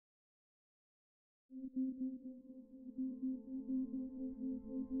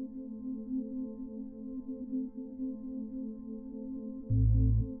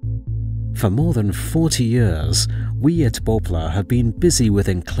For more than 40 years, we at Bopla have been busy with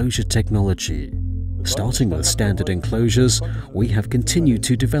enclosure technology. Starting with standard enclosures, we have continued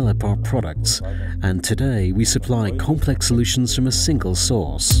to develop our products, and today we supply complex solutions from a single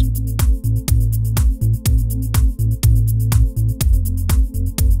source.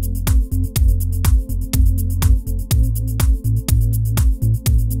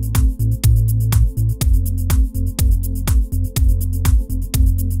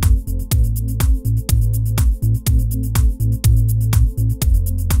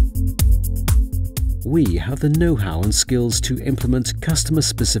 We have the know-how and skills to implement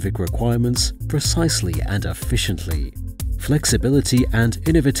customer-specific requirements precisely and efficiently. Flexibility and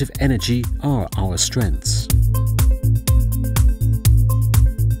innovative energy are our strengths.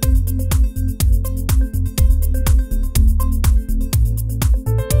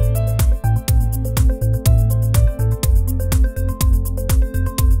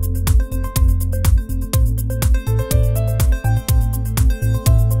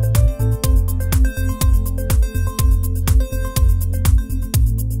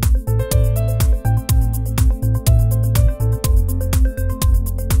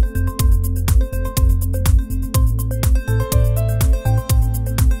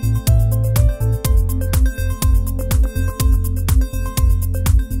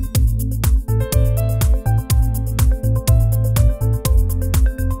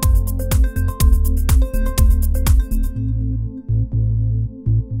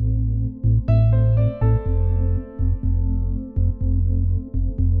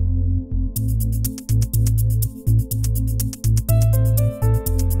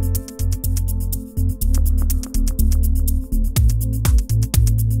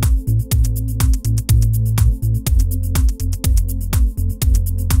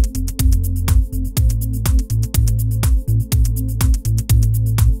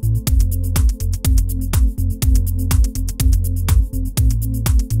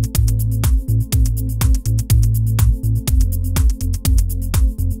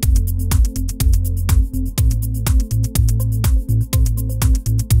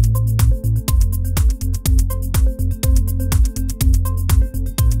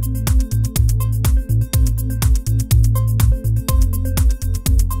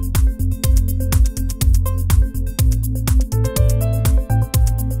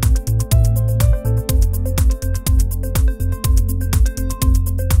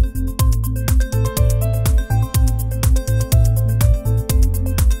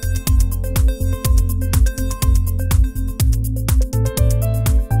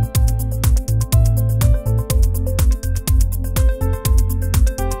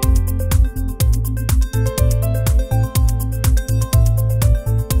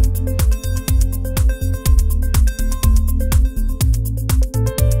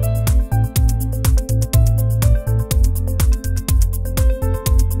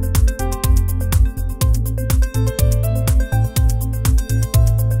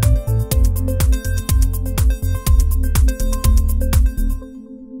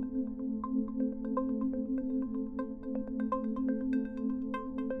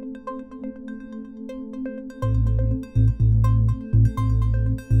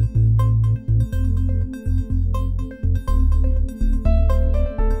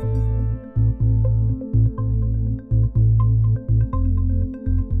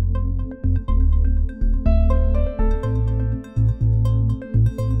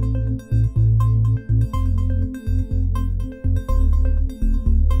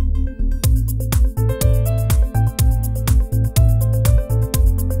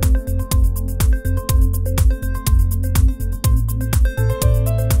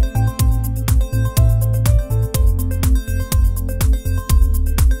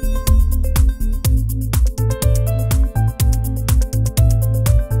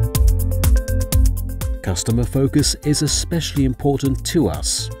 Customer focus is especially important to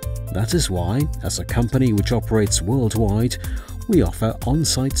us. That is why, as a company which operates worldwide, we offer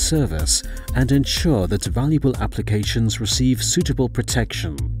on-site service and ensure that valuable applications receive suitable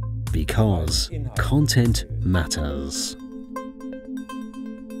protection, because content matters.